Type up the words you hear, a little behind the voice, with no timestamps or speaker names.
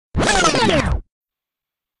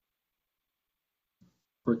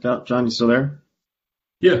Worked out. John, you still there?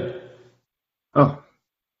 Yeah. Oh,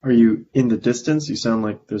 are you in the distance? You sound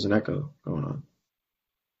like there's an echo going on.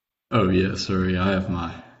 Oh yeah, sorry.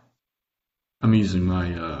 I'm using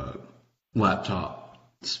my laptop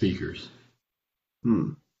speakers.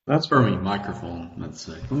 That's Or I fine. mean microphone, let's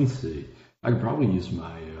say. Let me see. I could probably use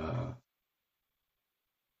my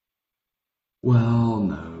well,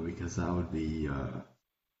 no, because that would be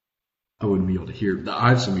I wouldn't be able to hear. I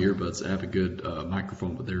have some earbuds that have a good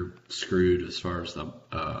microphone, but they're screwed as far as the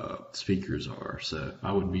speakers are, so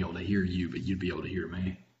I wouldn't be able to hear you, but you'd be able to hear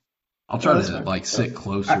me. I'll No, try that's to fine. like sit I,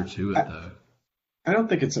 closer to it I though. I don't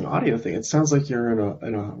think it's an audio thing. It sounds like you're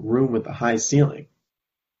in a room with a high ceiling.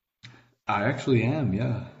 I actually am,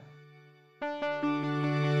 yeah.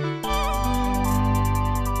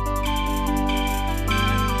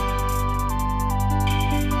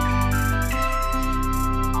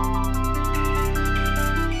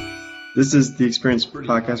 This is the Experience It's pretty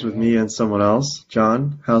high, podcast with yeah. me and someone else.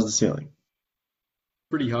 John, how's the ceiling?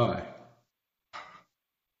 Pretty high.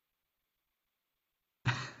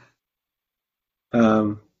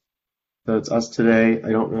 Um, so it's us today.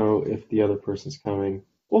 I don't know if the other person's coming.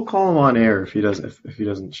 We'll call him on air if he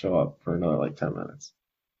doesn't show up for another like 10 minutes.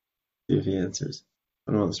 See if he answers.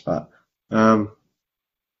 Put him on the spot. Um,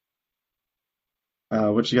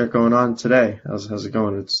 what you got going on today? How's it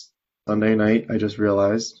going? It's Sunday night. I just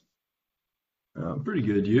realized. Um, Pretty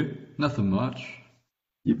good, you? Nothing much.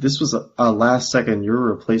 this was a last second your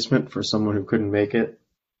replacement for someone who couldn't make it.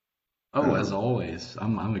 Oh, as Um, always,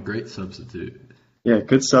 I'm a great substitute. yeah,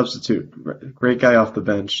 good substitute. Great guy off the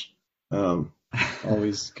bench. Um,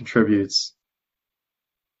 always contributes.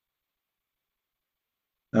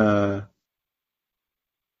 Uh,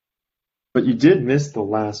 but you did miss the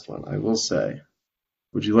last one, I will say.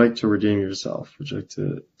 Would you like to redeem yourself? Would you like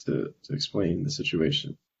to explain the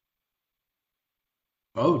situation?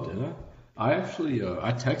 Oh, did I? I actually,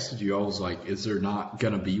 I texted you. I was like, "Is there not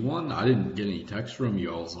gonna be one?" I didn't get any text from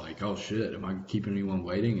you. I was like, "Oh shit, am I keeping anyone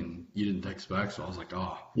waiting?" And you didn't text back, so I was like,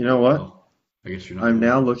 "Oh, You know what? well, I guess you're not I'm doing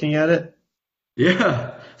now one." looking at it.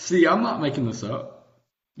 Yeah. See, I'm not making this up.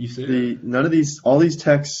 You see it? None of all these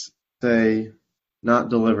texts say not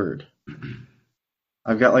delivered.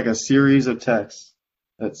 I've got like a series of texts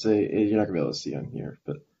that say you're not gonna be able to see on here,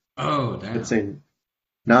 but Oh, that damn. say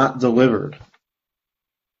not delivered.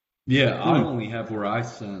 Yeah, I Hmm. only have where I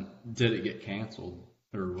sent, did it get canceled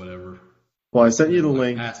or whatever. Well, I sent And you the then like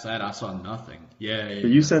link, past that, I saw nothing. Yeah, yeah, but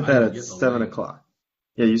you yeah. sent I that didn't at get the 7 link. o'clock.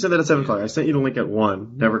 Yeah, you sent that at 7 o'clock. I Yeah, sent you the link at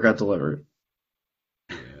 1, never got delivered.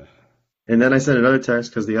 yeah. And then I sent another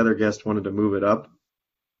text because the other guest wanted to move it up,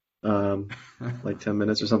 like 10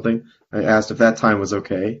 minutes or something. I asked if that time was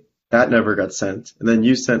okay. That never got sent. And then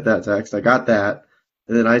you sent that text. I got that.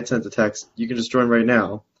 And then I sent the text, you can just join right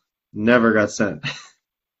now. Never got sent.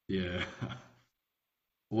 Yeah.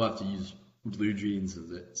 We'll have to use Blue Jeans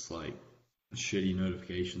as it's like shitty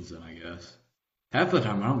notifications then I guess. Half the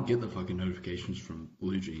time I don't get the fucking notifications from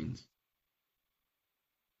Blue Jeans.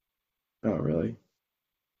 Oh, really?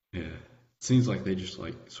 Yeah. Seems like they just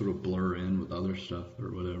like sort of blur in with other stuff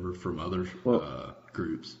or whatever from other Well,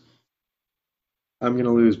 groups. I'm going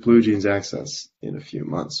to lose Blue Jeans access in a few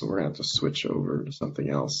months, so we're going to have to switch over to something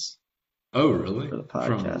else Oh, really? for the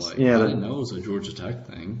From podcast. like Yeah, I didn't know it was a Georgia Tech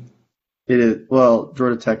thing. it is. Well,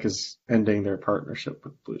 Georgia Tech is ending their partnership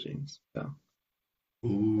with Blue Jeans, so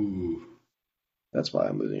Ooh. that's why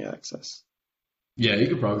I'm losing access. Yeah, you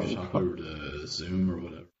could probably just Um, hop over to Zoom or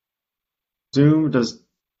whatever. Zoom does,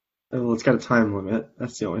 well, it's got a time limit.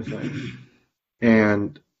 That's the only thing.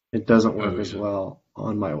 And it doesn't Oh work as yeah. well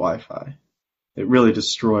on my Wi-Fi. It really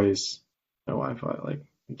destroys my Wi-Fi. Like,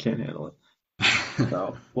 I can't handle it.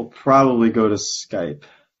 So we'll probably go to Skype,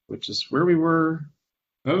 which is where we were,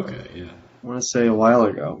 Okay, yeah. I want to say a while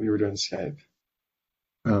ago. We were doing Skype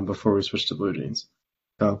before we switched to Blue Jeans.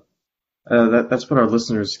 So that's what our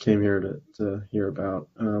listeners came here to hear about,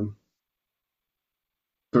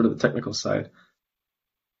 sort of the technical side.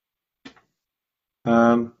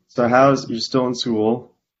 So you're still in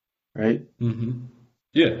school, right? Mm-hmm.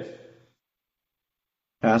 Yeah.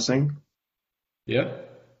 Passing, Yeah.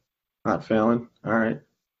 not failing. All right.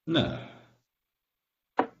 No.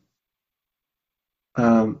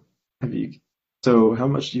 Um, have you? So how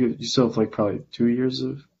much do you still have like probably 2 years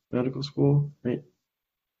of medical school, right?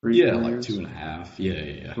 Three, Yeah, four like two years, and a half. Yeah, yeah,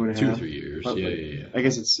 yeah. two and a Two or half. 3 years. But Yeah, like, yeah, yeah. I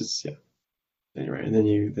guess it's yeah. Anyway, and then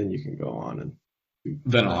you can go on and do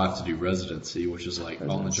Then I'll have to do residency, which is like on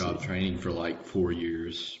the job residency. training for like 4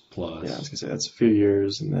 years Yeah, I was plus. gonna say that's a few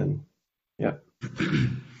years, and then yeah.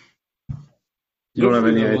 You don't have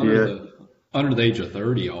Hopefully any though, idea. under the age of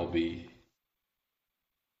 30, I'll be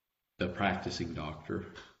the practicing doctor.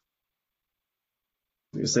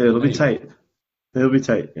 You say it'll be Maybe. tight. It'll be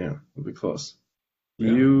tight. Yeah, it'll be close. Do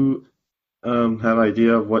Yeah. you have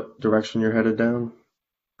idea of what direction you're headed down?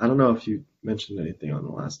 I don't know if you mentioned anything on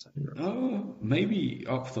the last time you were Maybe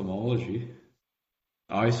ophthalmology,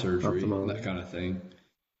 eye surgery, that ophthalmology. kind of thing.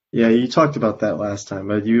 Yeah, you talked about that last time,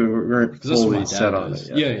 but you weren't Because that's what my fully set dad on it does.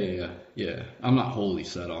 yet. Yeah. I'm not wholly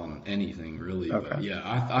set on anything really, but Okay. yeah,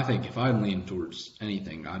 I think if I lean towards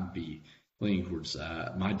anything, I'd be leaning towards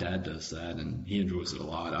that. My dad does that, and he enjoys it a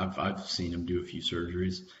lot. I've seen him do a few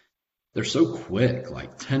surgeries. They're so quick,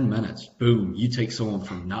 like 10 minutes, boom, you take someone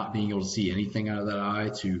from not being able to see anything out of that eye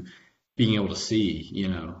to being able to see,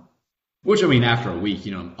 Which I mean, after a week,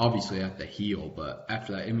 obviously they have to heal, but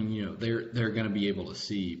after that, I mean, they're going to be able to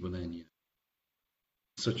see within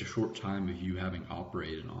such a short time of you having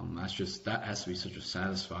operated on them. That has to be such a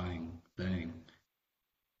satisfying thing.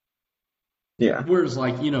 Yeah. Whereas,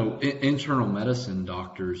 like, internal medicine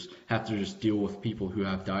doctors have to just deal with people who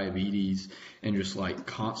have diabetes and just like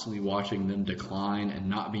constantly watching them decline and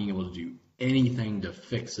not being able to do anything to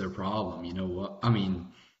fix their problem. You know what? I mean,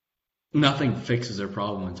 nothing fixes their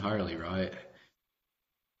problem entirely, right?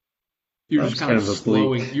 You're just That's kind kind of of a bleak.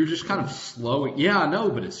 slowing. You're just kind of slowing. Yeah, I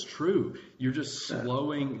know, but it's true. You're just Yeah.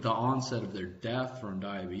 slowing the onset of their death from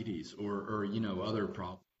diabetes or other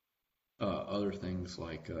problems, other things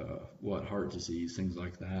like heart disease, things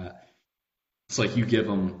like that. It's like you give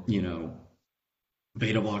them,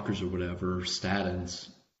 beta blockers or whatever, statins.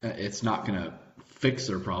 It's not going to fix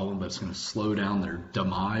their problem, but it's going to slow down their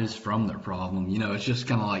demise from their problem. It's just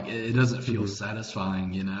kind of like it doesn't feel hmm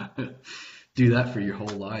satisfying. Do that for your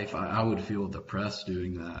whole life. I would feel depressed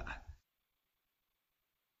doing that.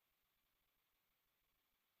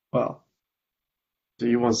 Well, so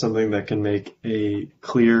you want something that can make a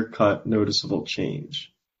clear-cut, noticeable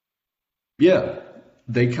change. Yeah,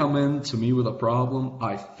 they come in to me with a problem,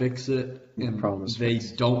 I fix it, The and problem is they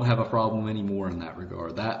fixed. don't have a problem anymore in that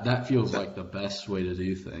regard. That feels like the best way to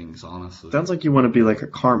do things, honestly. Sounds like you want to be like a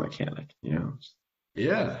car mechanic, just get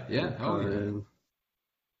Yeah, the oh car yeah. in.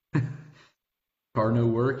 Car no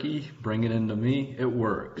worky, bring it into me, it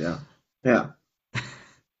works. Yeah. Yeah.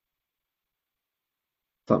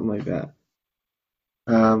 Something like that.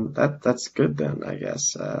 That's good then, I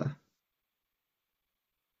guess.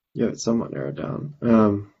 You have it somewhat narrowed down.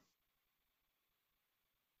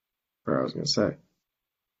 What I was gonna say.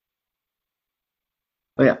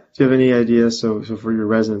 Oh yeah. Do you have any idea? So for your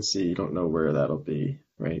residency, you don't know where that'll be,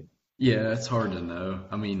 right? Yeah, it's hard to know.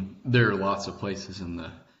 I mean, there are lots of places in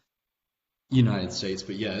the United States,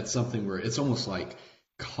 but yeah, it's something where it's almost like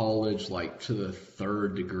college, like to the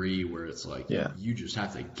third degree, where it's like Yeah. you just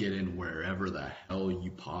have to get in wherever the hell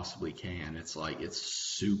you possibly can. It's like it's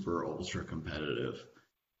super ultra competitive.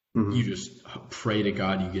 You hmm just pray to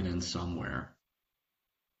God you get in somewhere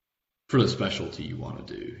for the specialty you want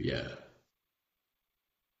to do. Yeah.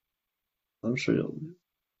 I'm sure you'll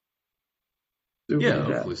do a Yeah, good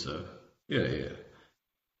job. hopefully so. Yeah.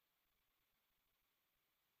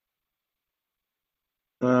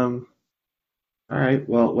 Um, all right.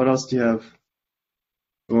 Well, what else do you have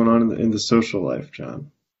going on in the social life,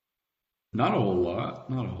 John? Not a whole lot.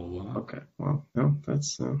 Not a whole lot. Okay. Well, no,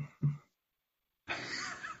 that's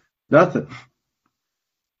nothing.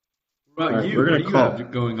 What All about right. you? We're What gonna do you call.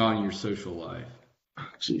 have going on in your social life?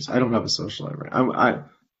 Jeez, I don't have a social life. Right.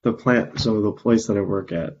 The plant. So the place that I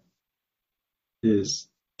work at is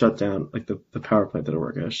shut down. Like the power plant that I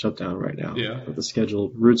work at is shut down right now Yeah. with the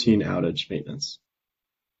scheduled routine outage maintenance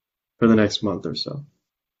for the next month or so.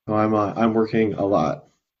 So I'm working a lot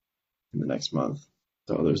in the next month.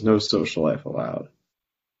 So there's no social life allowed,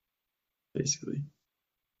 basically.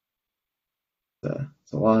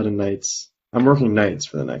 It's a lot of nights. I'm working nights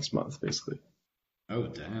for the next month, basically. Oh,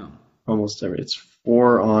 damn. It's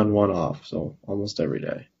 4 on, 1 off, so almost every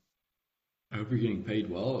day. I hope you're getting paid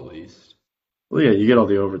well at least. Well, yeah, you get all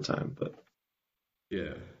the overtime, but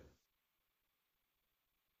Yeah.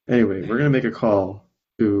 anyway, we're gonna Damn. make a call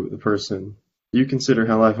to the person. You consider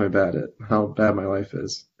how bad my life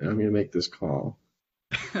is, and I'm gonna make this call.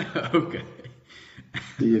 Okay.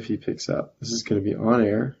 See if he picks up. This is gonna be on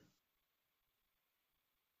air.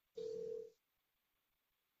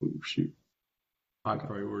 Ooh, shoot. High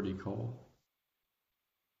priority call.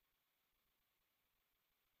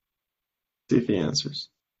 See if he answers.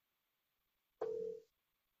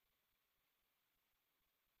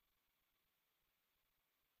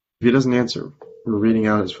 If he doesn't answer, we're reading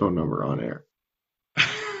out his phone number on air.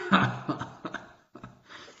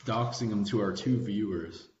 Doxing them to our 2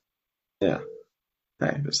 viewers. Yeah.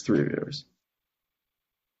 Hey, there's 3 viewers.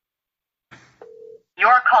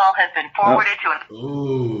 Your call has been Oh, forwarded to an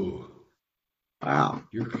Oh. Wow.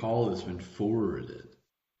 Your call has been forwarded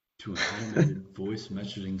to an automated voice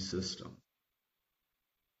messaging system.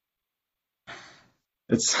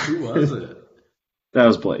 It's Who was it? that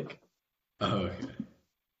was Blake. Oh, okay.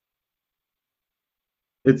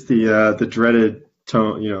 It's the dreaded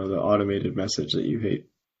tone, the automated message that you hate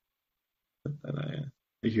that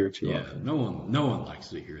I hear too Yeah, often. no one likes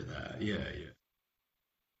to hear that. Yeah,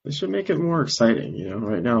 They should make it more exciting,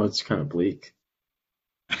 Right now it's kind of bleak.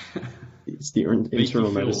 yeah. It's the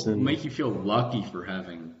internal medicine. Make you feel lucky for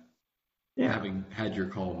having Yeah, having had your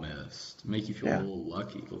call missed. Make you feel a yeah. little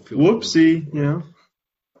lucky. You'll feel more Whoopsie.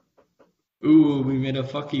 ooh, we made a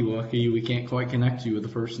fucky wucky. We can't quite connect you with the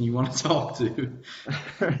person you want to talk to.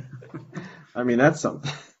 I mean, that's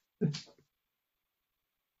something.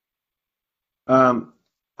 Um,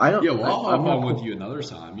 I don't. Yeah, well, I'll I'm hop not on with cool you another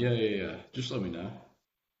time. Yeah. Just let me know.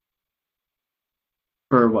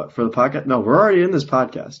 for what for the podcast. No, we're already in this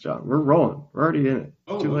podcast, John. We're rolling. We're already in it.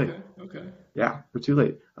 It's too Oh, late. okay. Yeah, we're too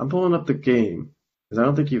late. I'm pulling up the game because I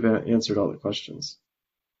don't think you've answered all the questions.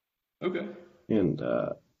 Okay. And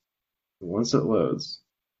once it loads,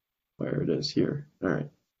 where it is here. All right.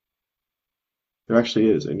 There actually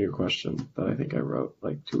is a new question that I think I wrote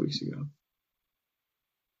like 2 weeks ago.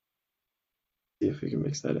 See if we can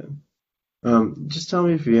mix that in. Just tell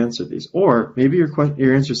me if you answered these, or maybe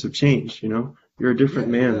your answers have changed. You're a different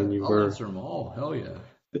man Yeah. I'll answer them all. Hell yeah.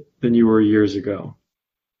 than you were years ago.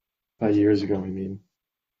 5 years ago, I mean,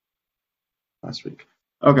 last week.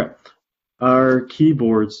 Okay. Are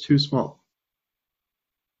keyboards too small?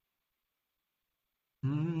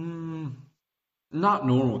 Mm, not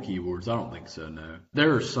normal keyboards. I don't think so, no.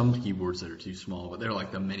 There are some keyboards that are too small, but they're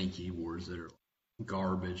like the mini keyboards that are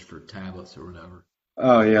garbage for tablets or whatever.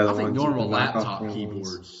 Oh yeah, I the think ones you normal can knock off laptop brand ones.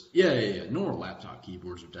 keyboards, yeah. Normal laptop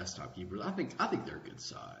keyboards or desktop keyboards. I think they're a good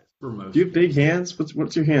size for Do you most have big cases. hands?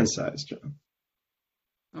 What's your hand size, John?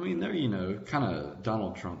 I mean, they're kind of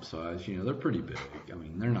Donald Trump size. They're pretty big. I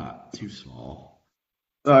mean, they're not too small.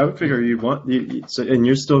 I would figure you want so, and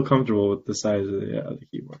you're still comfortable with the size of the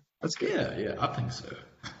keyboard. That's good. Yeah, I think so.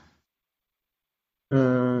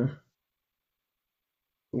 Uh,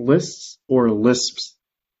 lists or lisps?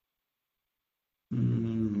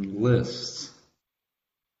 Lists.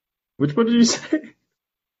 Which one did you say?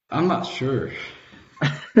 I'm not sure.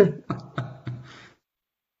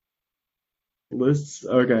 Lists.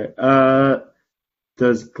 Okay.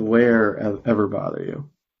 Does glare ever bother you?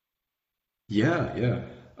 Yeah.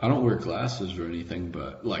 I don't wear glasses or anything,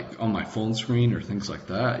 but like on my phone screen or things like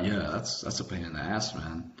that, yeah, that's a pain in the ass,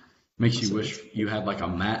 man. Makes you So wish you had like a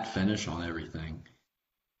matte finish on everything.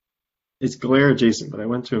 it's glare adjacent, but I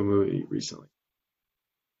went to a movie recently.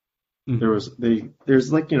 Hmm.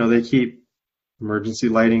 There's like they keep emergency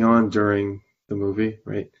lighting on during the movie,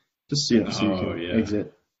 right? Just so you Oh can yeah.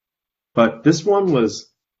 exit. But this one was,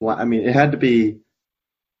 I mean, it had to be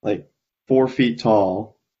like 4 feet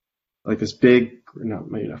tall, like this big, no,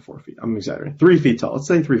 maybe not 4 feet. I'm exaggerating. 3 feet tall. Let's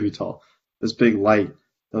say 3 feet tall. This big light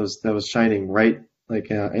that was shining right like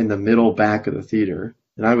in the middle back of the theater,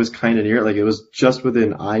 and I was kind of near it, like it was just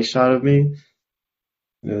within eye shot of me.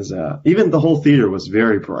 It was even the whole theater was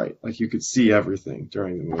very bright, like you could see everything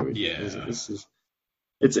during the movie. Yeah.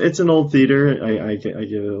 It's an old theater. I give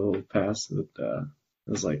it a little pass, but I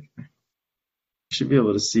was like, I should be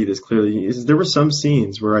able to see this clearly. There were some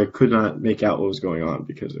scenes where I could not make out what was going on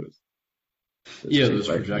because it was Yeah, too those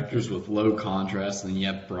bright for my projectors vision. with low contrast and then you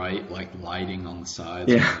have bright like lighting on the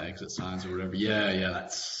sides and Yeah, the exit signs or whatever. Yeah,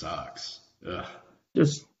 that sucks. Ugh.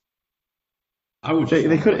 just I would just they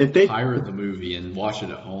want to could like pirate the movie and watch it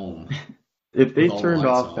at home if with they all the turned lights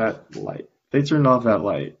off off. that light. If they turned off that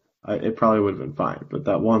light, it probably would have been fine. But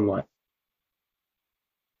that one light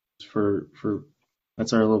for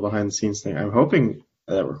that's our little behind the scenes thing. I'm hoping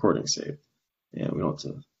that recording's saved and we don't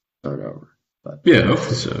have to start over. But Yeah,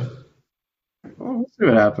 hopefully so. well, we'll see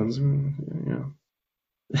what happens.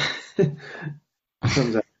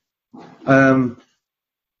 Comes out.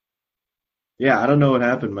 Yeah, I don't know what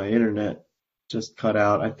happened. My internet just cut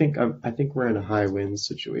out. I think we're in a high wind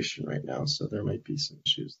situation right now, so there might be some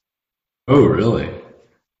issues. Oh, really?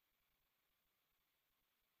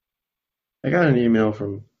 I got an email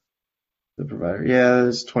from the provider. Yeah,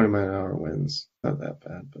 it's 20-mile-an-hour winds. Not that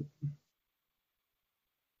bad, but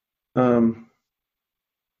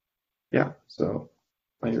yeah. So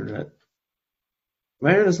my internet's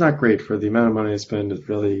not great for the amount of money I spend. It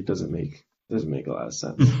really doesn't make a lot of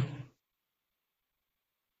sense.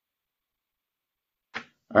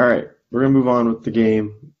 All right, we're gonna move on with the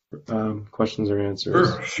game. Questions or answers.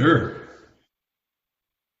 Sure.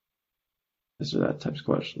 This or that types of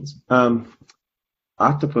questions.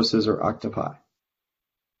 Octopuses or octopi?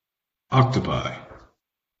 Octopi.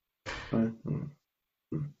 Mm.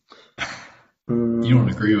 You don't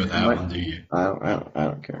agree with that Might, one, do you? I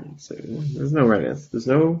don't care. There's no right answer. There's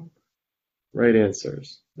no right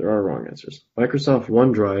answers. There are wrong answers. Microsoft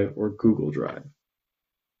OneDrive or Google Drive.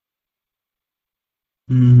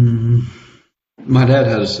 Mm, my dad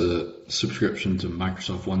has a subscription to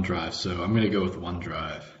Microsoft OneDrive, so I'm going to go with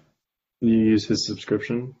OneDrive. You use his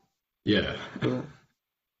subscription Yeah. for that?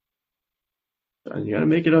 And you got to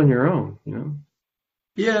make it on your own, you know?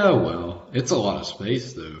 Yeah, well, it's a lot of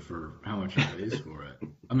space though for how much he pays for it.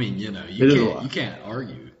 I mean, you know, It is a lot. you can't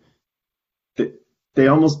argue. They, they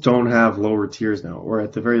almost don't have lower tiers now, or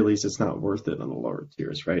at the very least, it's not worth it on the lower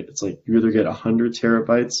tiers, right? It's like you either get 100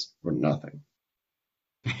 terabytes or nothing.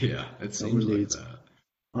 Yeah, it No seems one like needs,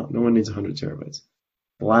 that. no one needs 100 terabytes.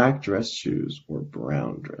 Black dress shoes or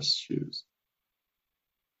brown dress shoes.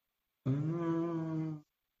 Um,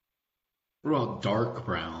 what about dark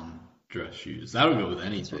brown dress shoes? That'll go with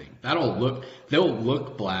That's what, anything. They'll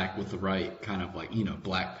look black with the right kind of like,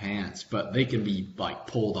 black pants, but they can be like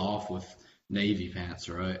pulled off with navy pants,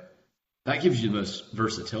 right? That gives you the most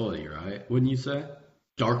versatility, right? Wouldn't you say?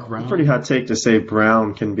 Dark it's a pretty brown? hot take to say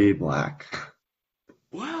brown can be black.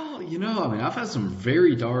 Well, I mean, I've had some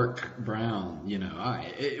very dark brown,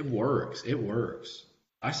 it works. It works.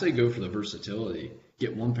 I say go for the versatility.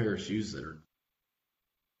 Get one pair of shoes that are,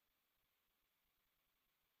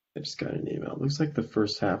 I just got an email. Looks like the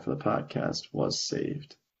first half of the podcast was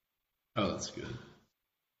saved. oh, that's good.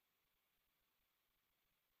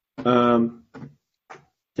 Um,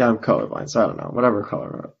 yeah, I'm colorblind, so I don't know. Whatever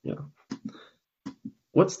color,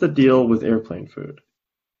 What's the deal with airplane food?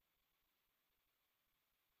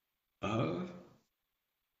 Uh,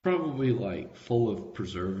 Probably like full of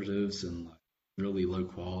preservatives and like really low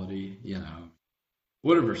quality,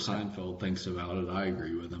 Whatever Seinfeld thinks about it, I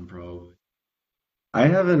agree with him probably. I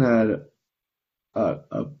haven't had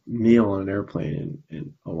a meal on an airplane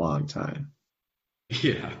in a long time.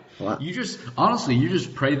 Yeah. Well, Honestly, you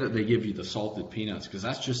just pray that they give you the salted peanuts because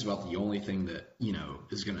that's just about the only thing that,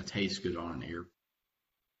 is going to taste good on an air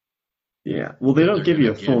yeah. Well, they that don't they're give going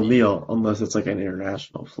you to a full give you. meal unless it's like an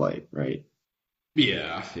international flight, right?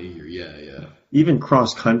 Yeah, I figure. Yeah, yeah. Even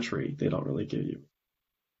cross country, they don't really give you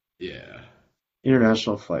Yeah.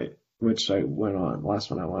 international flight, which I went on.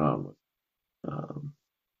 Last one I went on was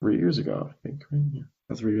 3 years ago, I think. Right? Yeah,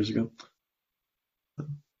 about 3 years ago.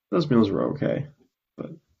 Those meals were okay,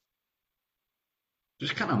 but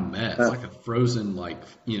Just kind of meh. It's uh, like a frozen, like,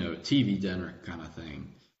 TV dinner kind of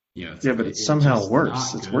thing. yeah, but it's It's somehow just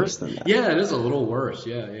worse. not It's worse good. than that. Yeah, it is a little worse.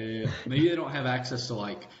 Yeah, yeah, yeah. Maybe they don't have access to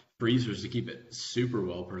like freezers to keep it super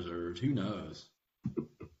well preserved. Who knows? It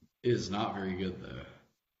is not very good though.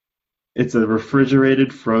 It's a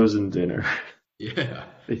refrigerated frozen dinner, Yeah.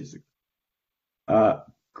 basically. Uh,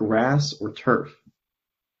 grass or turf?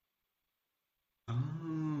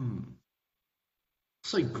 Um,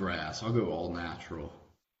 it's like grass. I'll go all natural.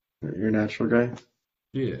 You're a natural guy.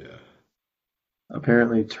 Yeah.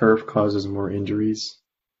 Apparently, turf causes more injuries.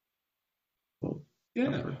 Well, I've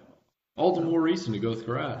Yeah. heard. All the more reason to go with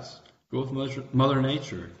grass. Go with Mother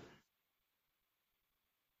Nature.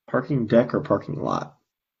 Parking deck or parking lot?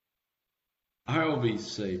 I always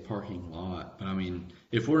say parking lot, but I mean,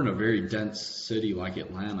 if we're in a very dense city like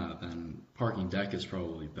Atlanta, then parking deck is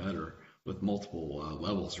probably better with multiple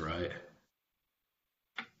levels, right?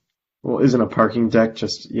 Well, isn't a parking deck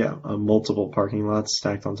just, yeah, multiple parking lots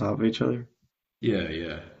stacked on top of each other? Yeah,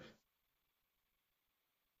 yeah.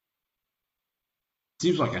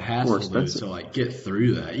 Seems like a More hassle though to expensive. like get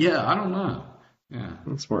through that. Yeah, I don't know. Yeah.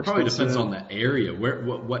 It's more Probably depends expensive. on the area,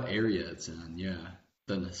 what area it's in. Yeah.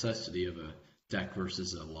 The necessity of a deck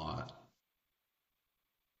versus a lot.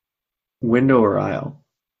 Window or aisle?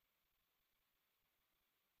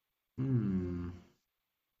 Hmm.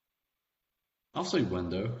 I'll say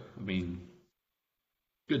window. I mean,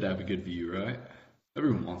 good to have a good view, right?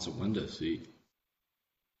 Everyone wants a window seat.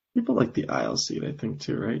 People like the aisle seat, I think,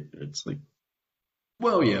 too, right? It's like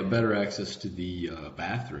Well, yeah, better access to the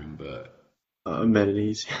bathroom, but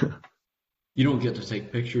amenities. you don't get to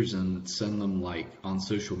take pictures and send them like on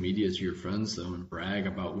social media to your friends though and brag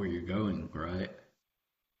about where you're going, right?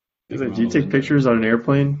 It's Take them like, do out you the take window. pictures on an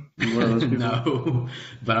airplane? You one of those people? No,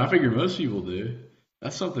 but I figure most people do.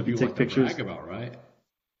 That's something You people take like to pictures brag about, right?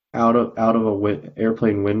 out of a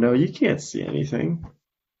airplane window? You can't see anything.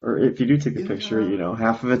 Or if you do take a picture, Yeah,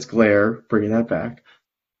 half of it's glare, bringing that back.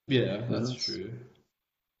 yeah, that's It's true.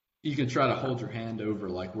 You can try to hold your hand over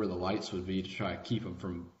like where the lights would be to try to keep them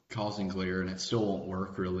from causing glare, and it still won't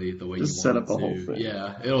work really the way you just set want it up a whole to. thing.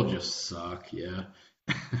 Yeah, it'll just suck. Yeah.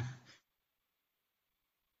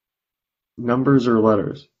 Numbers or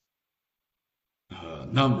letters?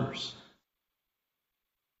 numbers.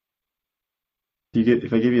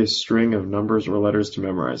 If I give you a string of numbers or letters to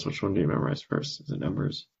memorize, which one do you memorize first? Is it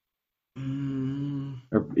numbers? Mm,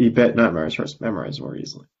 Or you bet not memorize first, memorize more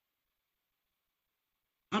easily.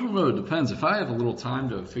 I don't know. It depends. If I have a little time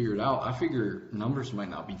to figure it out, I figure numbers might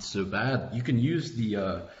not be so bad. You can use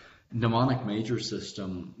the mnemonic major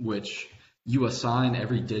system, which you assign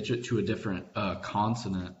every digit to a different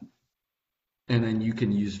consonant, and then you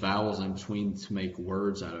can use vowels in between to make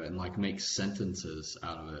words out of it and like make sentences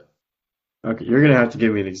out of it. Okay, you're gonna have to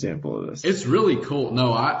give me an example of this. It's really cool.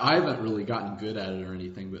 No, I haven't really gotten good at it or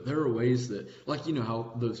anything, but there are ways that, like, you know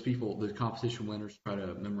how those people, the competition winners, try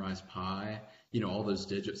to memorize pi, you know, all those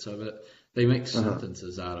digits of it. They make Uh-huh.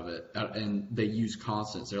 sentences out of it, and they use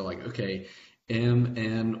constants. They're like, okay, M,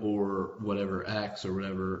 N, or whatever, X, or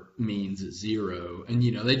whatever means zero. And,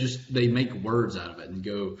 you know, they make words out of it and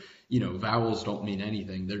go, you know, vowels don't mean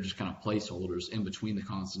anything. They're just kind of placeholders in between the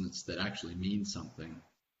consonants that actually mean something.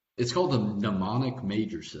 It's called the mnemonic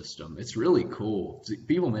major system. It's really cool.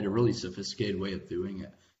 People made a really sophisticated way of doing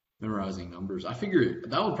it, memorizing numbers. I figure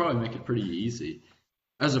that would probably make it pretty easy,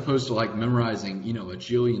 as opposed to like memorizing, you know, a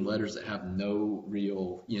jillion letters that have no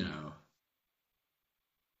real, you know,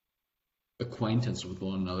 acquaintance with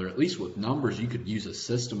one another. At least with numbers, you could use a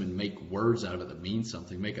system and make words out of it that mean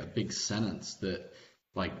something, make a big sentence that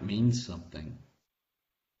like means something.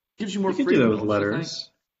 Gives you more You could do that freedom, with don't you think? letters.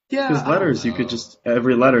 Yeah, Because I don't letters, you could know. just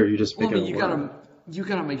every letter you just Well, make I it mean, a word. you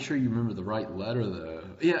gotta make sure you remember the right letter, though.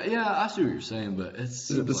 Yeah, yeah, I see what you're saying, but it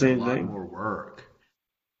Is it the seems like a same lot thing? more work.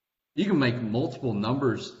 You can make multiple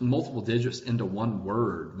numbers, multiple digits into one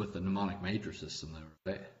word with the mnemonic major system,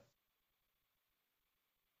 though, right?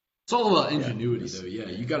 It's all about Yeah. ingenuity, though. Yes.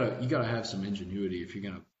 Yeah, you gotta have some ingenuity if you're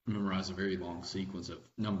gonna memorize a very long sequence of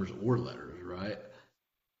numbers or letters, right?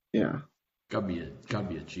 Yeah. Gotta be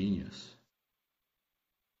a genius.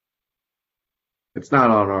 It's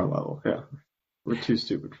not on our level. Yeah. We're too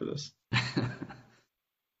stupid for this.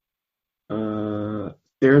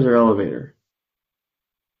 Stairs or elevator?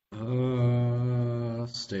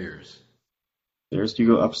 Stairs. Stairs. Do you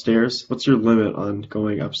go upstairs? What's your limit on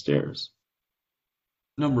going upstairs?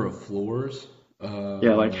 Number of floors.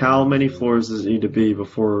 Yeah, like how many floors does it need to be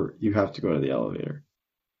before you have to go to the elevator?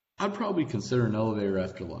 I'd probably consider an elevator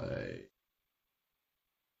after like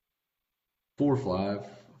 4 or 5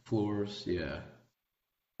 floors. Yeah,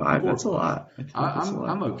 Five? 4 or That's a 5. lot. I think that's a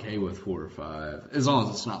I'm lot. okay with 4 or 5 as long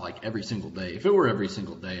as it's not like every single day. If it were every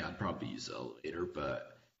single day, I'd probably use the elevator. But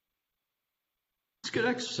it's good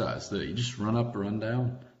exercise though. You just run up, run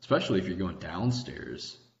down, especially if you're going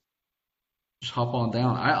downstairs. Just hop on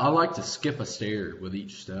down. I like to skip a stair with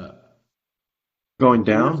each step. Going Or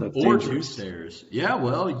down? That's or two dangerous. stairs. Yeah,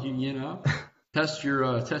 well, you know, test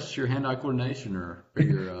your hand eye coordination or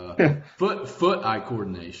your foot eye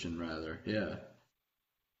coordination rather. Yeah.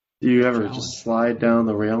 Do you ever just Challenge. slide down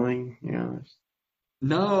the railing? Yeah.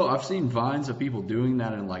 No, I've seen vines of people doing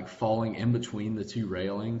that and like falling in between the two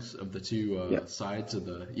railings of the two Yeah. sides of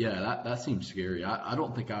the. Yeah, that seems scary. I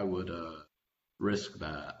don't think I would risk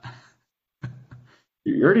that.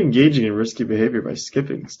 You're already engaging in risky behavior by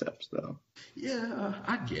skipping steps, though. Yeah,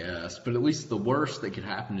 I guess, but at least the worst that could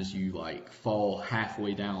happen is you like fall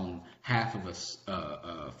halfway down half of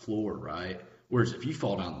a floor, right? Whereas if you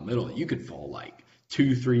fall down the middle, you could fall like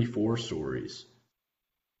 2, 3, 4 stories.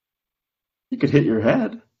 You could hit your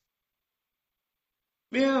head.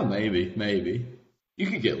 Yeah, maybe. You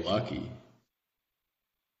could get lucky.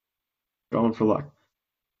 Going for luck.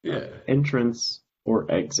 Yeah. Entrance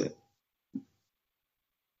or exit?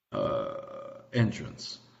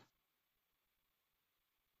 Entrance.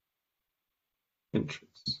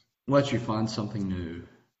 Entrance. Let you find something new.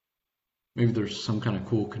 Maybe there's some kind of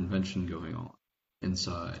cool convention going on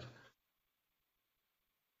inside.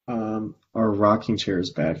 Are rocking chairs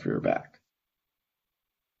bad for your back?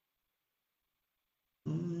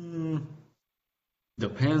 Mm,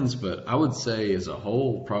 depends, but I would say as a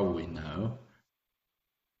whole, probably no.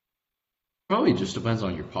 Probably just depends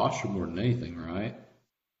on your posture more than anything, right?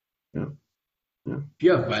 Yeah. Yeah. If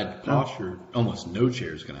you have bad No. posture, almost no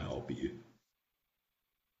chair is going to help you.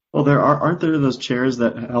 Well, aren't there those chairs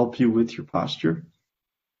that help you with your posture?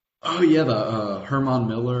 Oh yeah, the Herman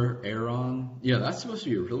Miller Aeron. Yeah, that's supposed to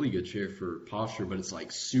be a really good chair for posture, but it's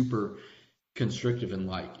like super constrictive and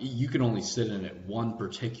like you can only sit in it one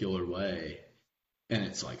particular way, and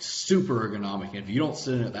it's like super ergonomic. And if you don't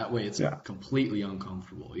sit in it that way, it's Yeah. completely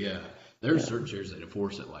uncomfortable. Yeah, there's Yeah. certain chairs that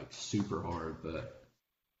enforce it like super hard, but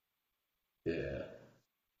yeah.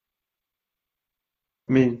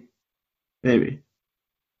 I mean, maybe.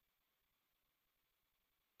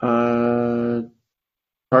 Uh,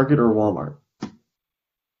 Target or Walmart?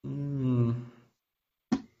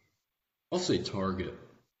 I'll say Target.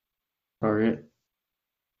 All right.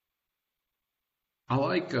 I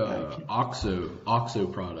like I OXO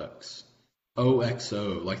products.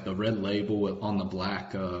 OXO, like the red label on the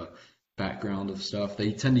black background of stuff.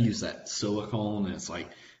 They tend to use that silicone, and it's like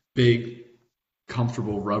big,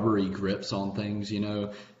 comfortable, rubbery grips on things.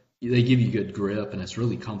 They give you good grip, and it's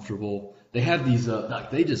really comfortable. They have these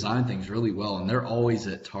like they design things really well, and they're always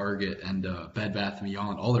at Target and Bed Bath and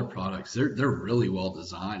Beyond. All their products, they're really well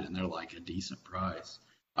designed, and they're like a decent price.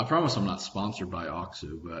 I promise I'm not sponsored by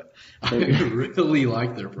OXO, but I really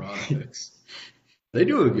like their products. They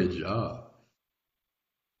do a good job.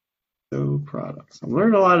 OXO products. I'm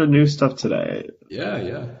learning a lot of new stuff today. Yeah,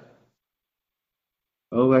 yeah.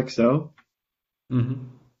 OXO.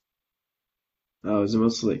 hmm Oh, is it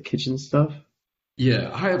mostly like kitchen stuff?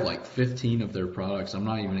 Yeah, I have like 15 of their products. I'm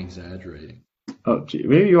not even exaggerating. Oh, gee,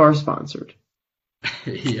 maybe you are sponsored.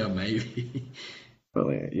 Yeah, maybe. But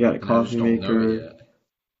like, you got a And I just coffee don't know it maker. yet.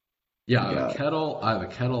 Yeah, I You have a got kettle.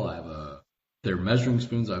 I have their measuring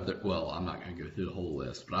spoons. Well, I'm not going to go through the whole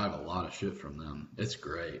list, but I have a lot of shit from them. It's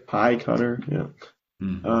great. pie cutter. Yeah.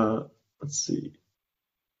 hmm Uh, let's see.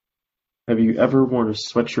 Have you ever worn a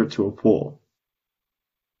sweatshirt to a pool?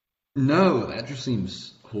 No, that just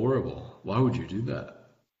seems horrible. Why would you do that?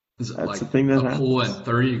 Is it That's like the thing that a pool in happens.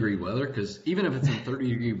 30-degree weather? Because even if it's in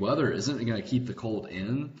 30-degree weather, isn't it going to keep the cold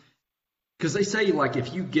in? Because they say like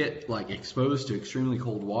if you get like exposed to extremely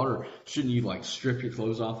cold water, shouldn't you like strip your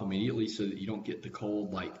clothes off immediately so that you don't get the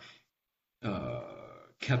cold like uh,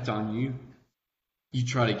 kept on you? You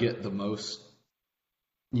try to get the most,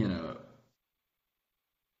 you know,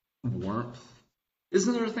 warmth.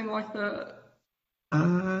 Isn't there a thing like that? I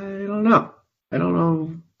don't know. I don't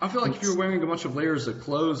know. I feel like if you're It's, wearing a bunch of layers of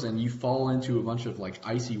clothes and you fall into a bunch of like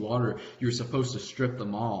icy water, you're supposed to strip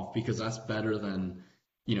them off because that's better than,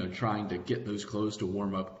 trying to get those clothes to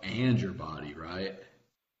warm up and your body, right?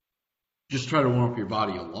 Just try to warm up your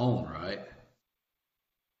body alone, right?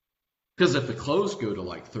 Because if the clothes go to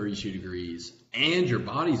like 32 degrees and your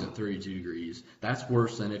body's at 32 degrees, that's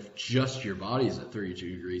worse than if just your body's at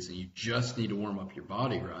 32 degrees and you just need to warm up your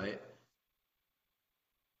body, right?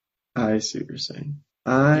 I see what you're saying.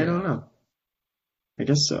 I Yeah. don't know. I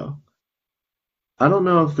guess so. I don't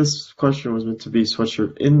know if this question was meant to be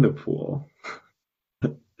sweatshirt in the pool.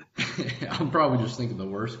 I'm probably just thinking the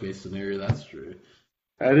worst case scenario, that's true.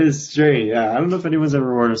 That is strange. Yeah, I don't know if anyone's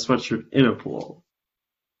ever worn a sweatshirt in a pool,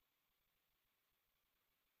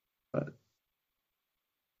 but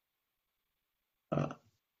uh,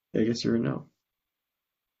 I guess you're a no.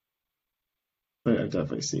 But I've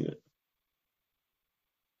definitely seen it.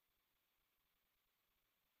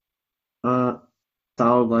 Uh,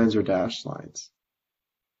 solid lines or dashed lines?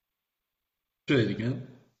 Say it again.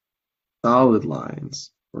 Solid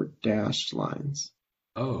lines or dashed lines?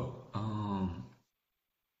 Oh,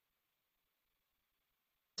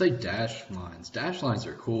 say dash lines. Dash lines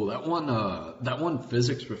are cool. That one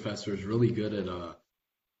physics professor is really good at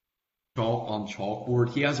chalk on chalkboard.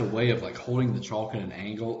 He has a way of like holding the chalk at an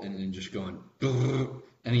angle and then just going,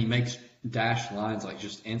 and he makes dash lines like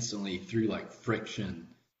just instantly through like friction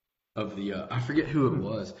of the. I forget who it Hmm.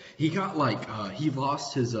 was. He got like he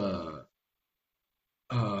lost his uh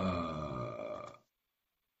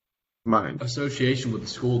Mine. association with the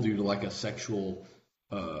school due to like a sexual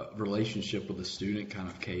relationship with a student kind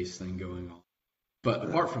of case thing going on. But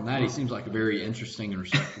apart from that, he Oh, seems like a very interesting and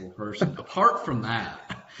respectable person. Apart from that,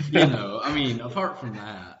 apart from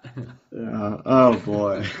that, yeah. Oh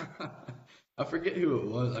boy. I forget who it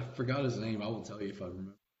was. I forgot his name. I will tell you if I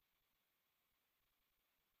remember.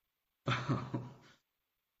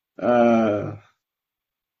 Uh,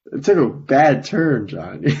 it took a bad turn,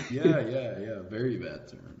 John. Yeah, yeah, yeah. Very bad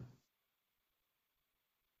term.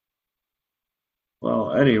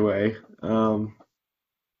 Well, anyway, uh,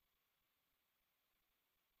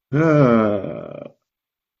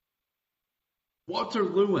 Walter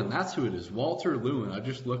Lewin. That's who it is. Walter Lewin. I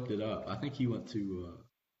just looked it up. I think he went to.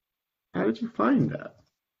 how did you find that?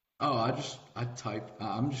 Oh, I typed.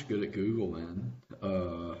 I'm just good at Google, man.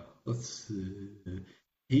 Let's see.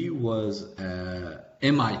 He was at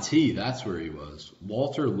MIT. That's where he was.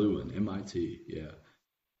 Walter Lewin, MIT. Yeah.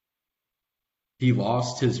 He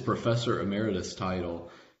lost his professor emeritus title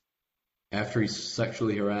after he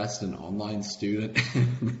sexually harassed an online student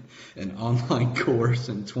in an online course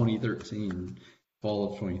in 2013,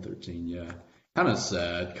 fall of 2013. Yeah. Kind of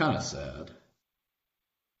sad. Kind of sad.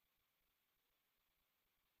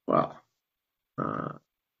 Wow. Uh,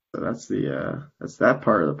 so that's that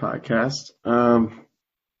part of the podcast.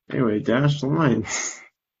 Anyway, dashed lines.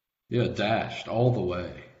 Yeah, dashed all the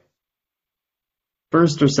way.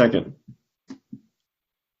 First or second?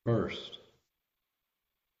 First.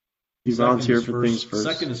 You volunteer for things Second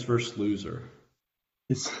first. is first loser.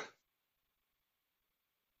 It's,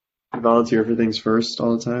 you volunteer for things first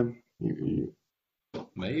all the time.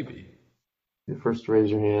 Maybe. You first raise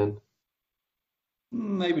your hand.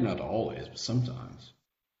 Maybe not always, but sometimes.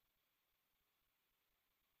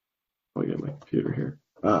 I'll get my computer here.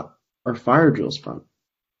 Are fire drills fun?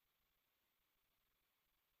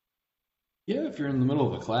 Yeah, if you're in the middle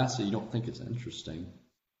of a class that you don't think it's interesting,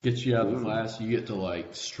 gets you out of the Mm. class, you get to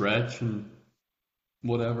like stretch and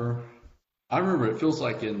whatever. I remember it feels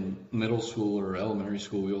like in middle school or elementary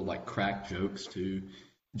school we would like crack jokes too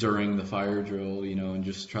during the fire drill, and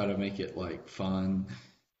just try to make it like fun,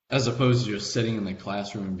 as opposed to just sitting in the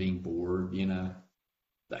classroom and being bored.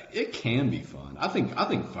 Like, it can be fun. I think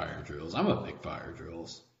fire drills. I'm a big fire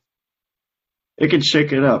drills. It can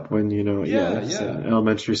shake it up when, yeah, Yeah, like I said, yeah.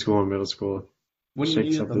 elementary school and middle school. When you need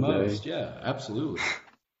Shakes it up the the day. most. Yeah, absolutely.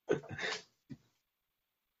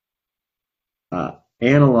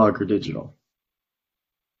 Analog or digital?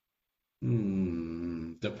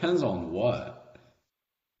 Depends on what.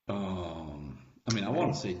 I mean, I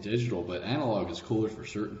want to Okay. say digital, but analog is cooler for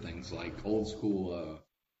certain things, like old school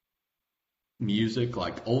music,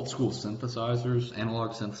 like old school synthesizers,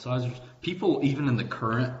 analog synthesizers. People, even in the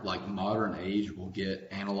current, like modern age, will get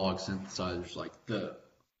analog synthesizers, like the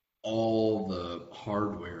all the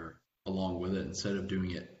hardware along with it instead of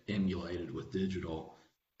doing it emulated with digital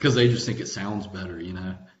because they just think it sounds better.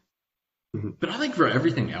 Mhm. But I think for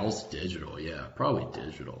everything else, digital, yeah, probably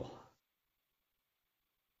digital.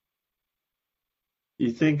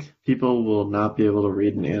 You think people will not be able to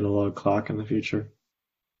read an analog clock in the future?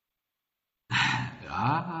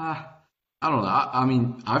 I don't know. I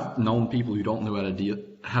mean, I've known people who don't know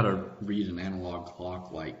how to read an analog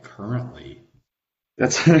clock like currently.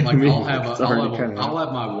 That's what I Like mean. Like it's already kind of I'll out.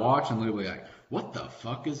 have my watch and literally like, what the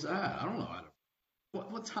fuck is that? I don't know how to.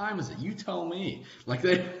 What time is it? You tell me. Like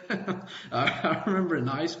they, I remember in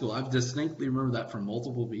high school, I distinctly remember that from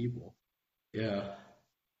multiple people. Yeah.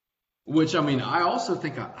 Which I mean, I also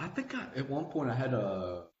think at one point I had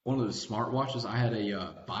one of those smartwatches. I had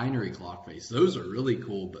a binary clock face. Those are really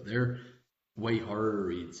cool, but they're way harder to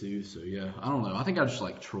read too. So yeah, I don't know. I think I just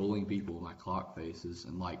like trolling people with my clock faces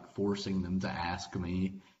and like forcing them to ask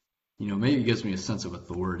me. Maybe it gives me a sense of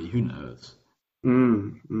authority. Who knows?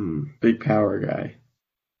 Big power guy.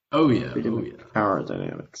 Oh yeah, Big in oh the yeah. power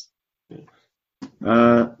dynamics.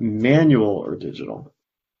 Yeah. Manual or digital?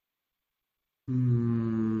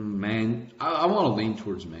 Man, I want to lean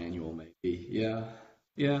towards manual, maybe. Yeah,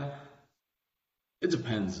 yeah. It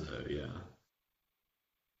depends, though. Yeah.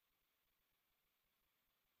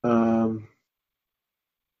 Um,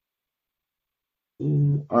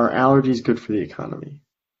 are allergies good for the economy?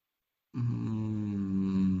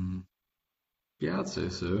 Mm, yeah, I'd say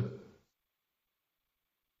so.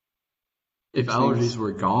 If Keeps allergies things.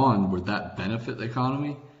 were gone, would that benefit the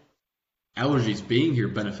economy? Allergies being here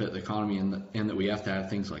benefit the economy in that we have to have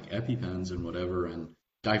things like EpiPens and whatever, and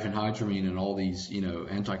diphenhydramine and all these,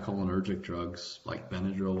 anticholinergic drugs like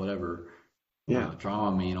Benadryl, whatever, Yeah.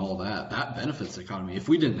 Dramamine, all that. That benefits the economy. If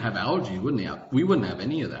we didn't have allergies, we wouldn't have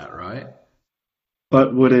any of that, right?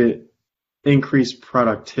 But would it increase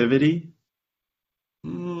productivity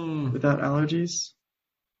Hmm. without allergies?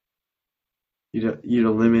 You'd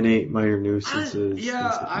eliminate minor nuisances, things Yeah,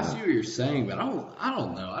 like I see that. what you're saying, but I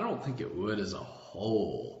don't know. I don't think it would as a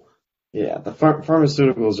whole. Yeah, the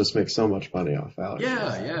pharmaceuticals just make so much money off allergies.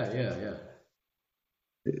 Yeah, yeah,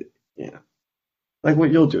 yeah, Yeah, like what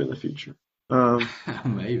you'll do in the future. Um, yeah.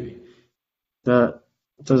 Maybe. the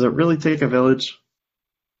does it really take a village?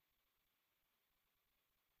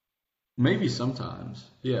 Maybe sometimes.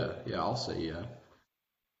 Yeah, yeah, I'll say yeah.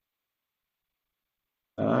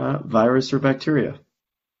 Virus or bacteria?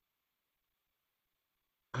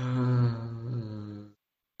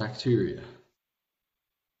 Bacteria.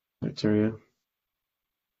 Bacteria.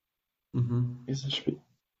 Mm-hmm. I guess it should be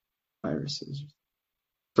viruses.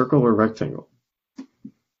 Circle or rectangle?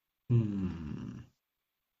 Hmm.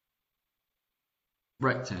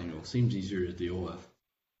 Rectangle seems easier to deal with.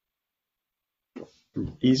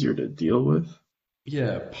 Easier to deal with.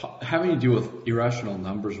 Yeah, having to deal with irrational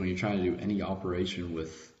numbers when you're trying to do any operation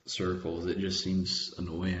with circles, it just seems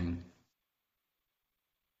annoying.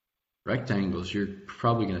 Rectangles, you're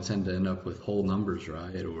probably going to tend to end up with whole numbers,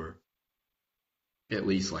 right? Or at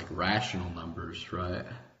least like rational numbers, right?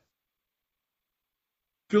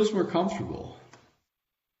 Feels more comfortable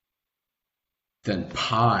than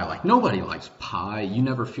pi. Like nobody likes pi. You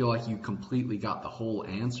never feel like you completely got the whole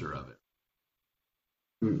answer of it.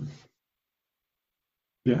 Hmm.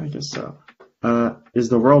 Yeah, I guess so. Is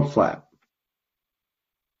the world flat?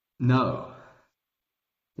 No.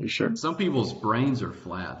 You sure? Some people's brains are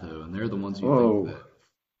flat though, and they're the ones who think Whoa. that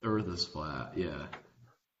Earth is flat. Yeah.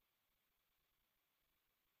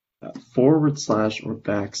 Forward slash or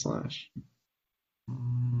backslash?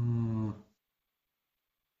 Mm,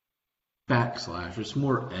 backslash. It's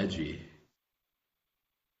more edgy.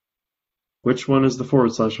 Which one is the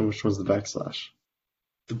forward slash and which one's the backslash?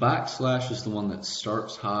 The backslash is the one that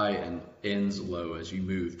starts high and ends low as you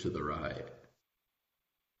move to the right.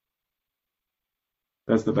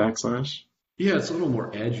 That's the backslash? Yeah, it's a little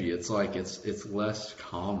more edgy. It's like it's less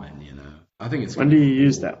common, you know. I think it's When kind do of you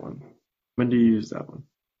use cool. that one? When do you use that one?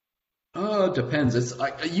 It depends. It's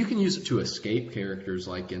like you can use it to escape characters,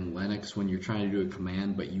 like in Linux when you're trying to do a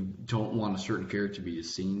command, but you don't want a certain character to be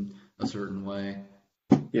seen a certain way.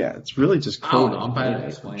 Yeah, it's really just I don't know. coding, I'm bad at right?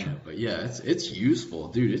 explaining it, but yeah, it's useful,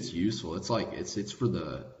 dude. It's useful. It's like it's for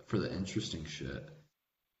the interesting shit.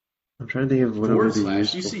 I'm trying to think of what it Forward would be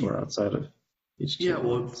slash, you useful see, for outside of yeah, HTML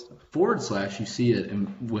well, and stuff. forward slash, you see it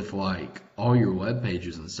with like all your web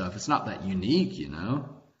pages and stuff. It's not that unique, you know.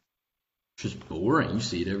 It's just boring. You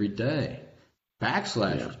see it every day. Yeah.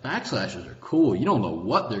 Backslashes are cool. You don't know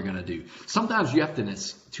what they're gonna do. Sometimes you have to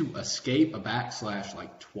escape a backslash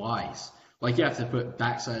like twice. Like you have to put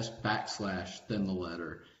backslash then the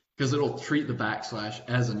letter because it'll treat the backslash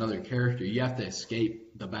as another character. You have to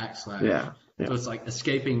escape the backslash. Yeah. Yeah. So it's like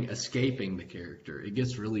escaping the character. It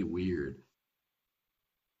gets really weird.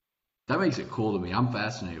 That makes it cool to me. I'm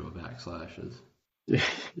fascinated with backslashes.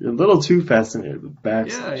 You're a little too fascinated with Yeah,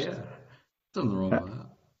 backslashes. yeah. Something wrong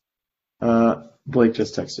with that. Blake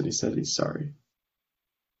just texted. He said he's sorry.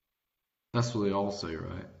 That's what they all say,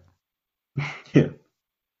 right? Yeah.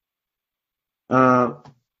 Uh,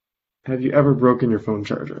 have you ever broken your phone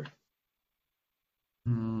charger?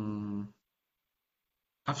 Hmm.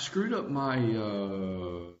 I've screwed up my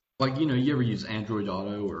like you ever use Android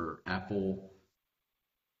Auto or Apple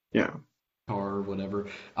Yeah. Car or whatever.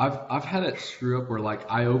 I've had it screw up where like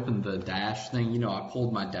I opened the dash thing, I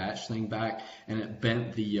pulled my dash thing back and it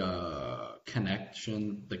bent the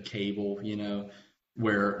connection, the cable,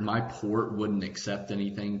 where my port wouldn't accept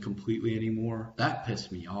anything completely anymore. That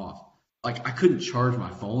pissed me off. Like I couldn't charge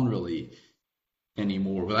my phone really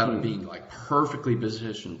anymore without it Hmm. being like perfectly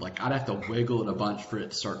positioned. Like I'd have to wiggle it a bunch for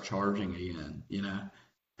it to start charging again.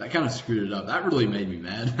 That kind of screwed it up. That really made me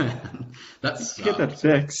mad, man. That You can get that sucked.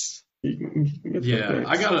 fixed. You can get that Yeah, fixed.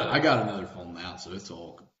 I got another phone now, so it's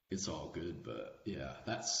all good. But yeah,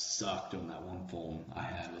 that sucked on that one phone I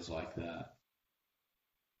had was like that.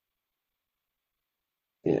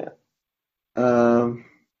 Yeah. Do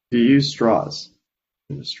you use straws?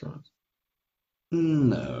 Use straws.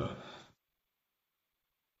 No.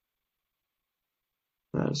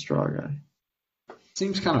 Not a straw guy.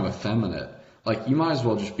 Seems kind of effeminate. Like you might as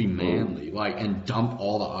well just be manly, like and dump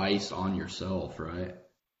all the ice on yourself, right?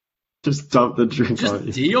 Just dump the drink on Just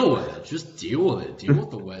you. deal with it. Just deal with it. Deal with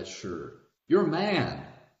the wet shirt. You're a man.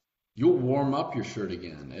 You'll warm up your shirt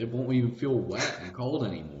again. It won't even feel wet and cold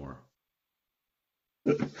anymore.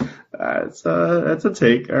 That's a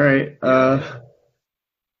take. All right. Yeah, yeah.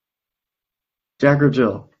 Jack or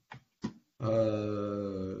Jill?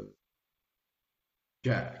 Uh,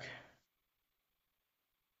 Jack.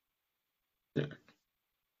 Yeah.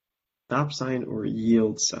 Stop sign or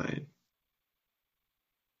yield sign?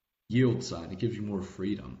 Yield sign. It gives you more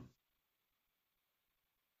freedom.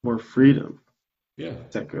 More freedom. Yeah.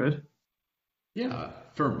 Is that good? Yeah.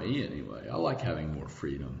 For me, anyway. I like having more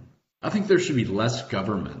freedom. I think there should be less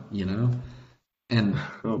government. And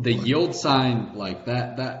Oh the boy. yield sign, like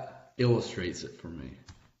that illustrates it for me.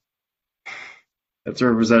 That's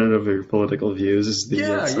representative of your political views, is the yield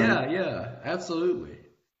Yeah, sign. yeah. Absolutely. I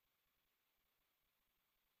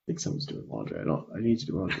think someone's doing laundry. I need to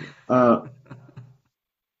do laundry.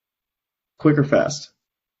 Quick or fast?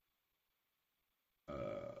 Uh,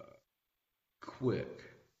 quick.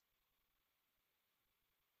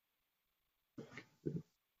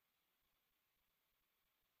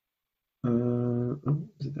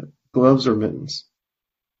 Is it that? Gloves or mittens?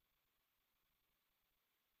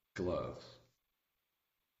 Gloves.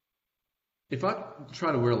 If I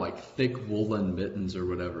try to wear like thick woolen mittens or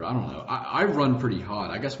whatever, I don't know. I run pretty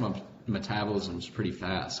hot. I guess my metabolism's pretty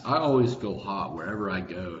fast. I always feel hot wherever I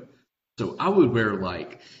go. So I would wear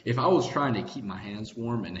like, if I was trying to keep my hands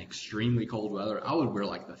warm in extremely cold weather, I would wear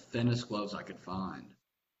like the thinnest gloves I could find.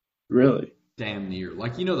 Really? Damn near.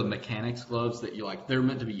 Like, the mechanics gloves that they're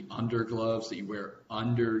meant to be under gloves that you wear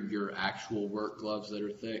under your actual work gloves that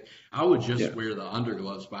are thick. I would just Yeah. wear the under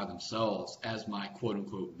gloves by themselves as my quote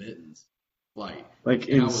unquote mittens. Like, Like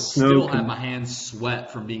and I in would snow still have my hands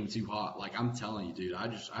sweat from being too hot. Like, I'm telling you, dude, I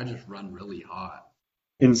just run really hot.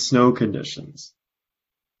 in snow conditions.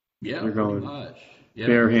 Yeah, You're pretty going much. Yeah.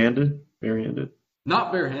 barehanded? Barehanded.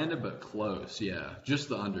 Not barehanded, but close. Yeah. Just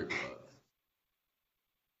the underclothes.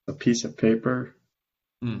 A piece of paper.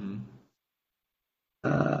 Mm-hmm.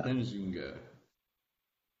 Uh, Thin as you can go.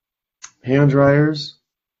 hand dryers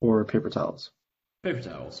or paper towels? Paper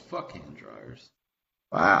towels. Fuck hand dryers.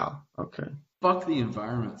 Wow. Okay. Fuck the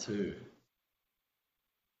environment too.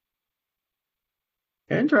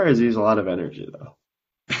 Hand dryers use a lot of energy though.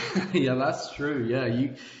 Yeah, that's true.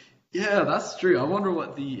 Yeah, that's true. I wonder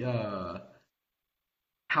what the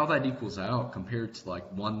how that equals out compared to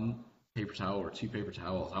like one paper towel or two paper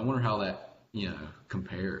towels. I wonder how that,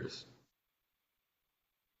 compares.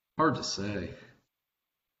 Hard to say.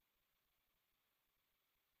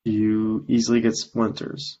 You easily get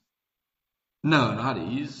splinters. No, not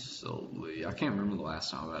easily. I can't remember the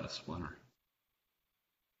last time I had a splinter.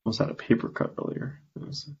 Almost had a paper cut earlier. It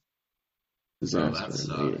was a Oh, that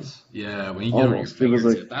disaster in the meeting. sucks. Yeah, when you get on your Almost. It was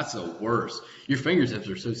like, fingertip, that's the worst. Your fingertips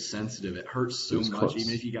are so sensitive, it hurts it so was much, even close.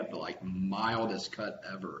 if you got the like mildest cut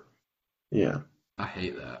ever. Yeah. I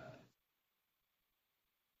hate that.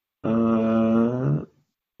 Uh,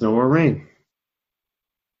 snow or rain?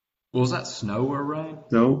 Well, was that snow or rain?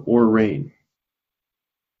 Snow or rain?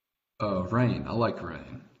 Rain. I like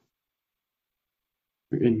rain.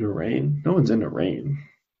 You're into rain? No one's into rain.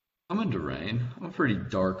 I'm into rain. I'm a pretty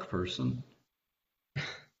dark person.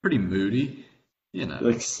 Pretty moody, you know.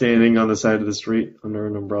 Like standing on the side of the street under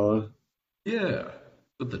an umbrella. Yeah.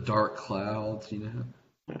 With the dark clouds,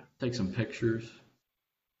 Yeah. Take some pictures.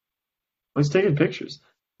 I was taking pictures.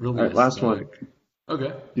 All Really right, last one. aesthetic.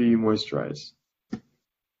 Okay. Do you moisturize?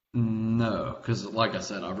 No, because like I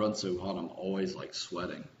said, I run so hot, I'm always like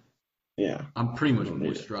sweating. Yeah, I'm pretty I much don't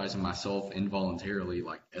need it. moisturizing myself involuntarily,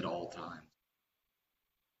 like at all times.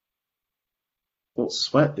 Well,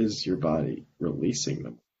 sweat is your body releasing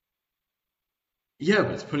them. Yeah,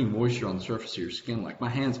 but it's putting moisture on the surface of your skin. Like my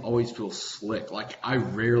hands always feel slick. Like I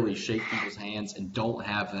rarely shake people's hands and don't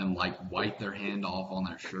have them like wipe their hand off on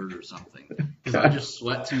their shirt or something. Because I God, just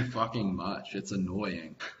sweat too fucking much. It's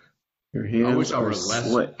annoying. your I wish hands I are were less.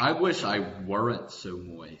 slick. I wish I weren't so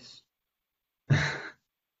moist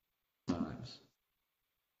sometimes.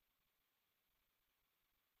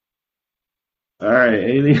 All right,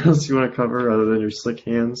 anything else you want to cover other than your slick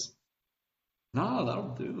hands? No,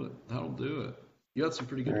 that'll do it. That'll do it. You had some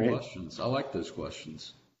pretty All good right, questions. I like those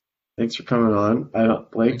questions. thanks for coming on. I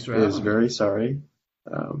don't, Thanks Blake for is having me. very sorry.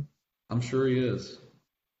 Um, I'm sure he is.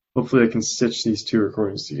 hopefully I can stitch these two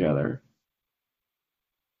recordings together.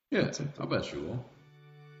 Yeah, That's it. I bet you will.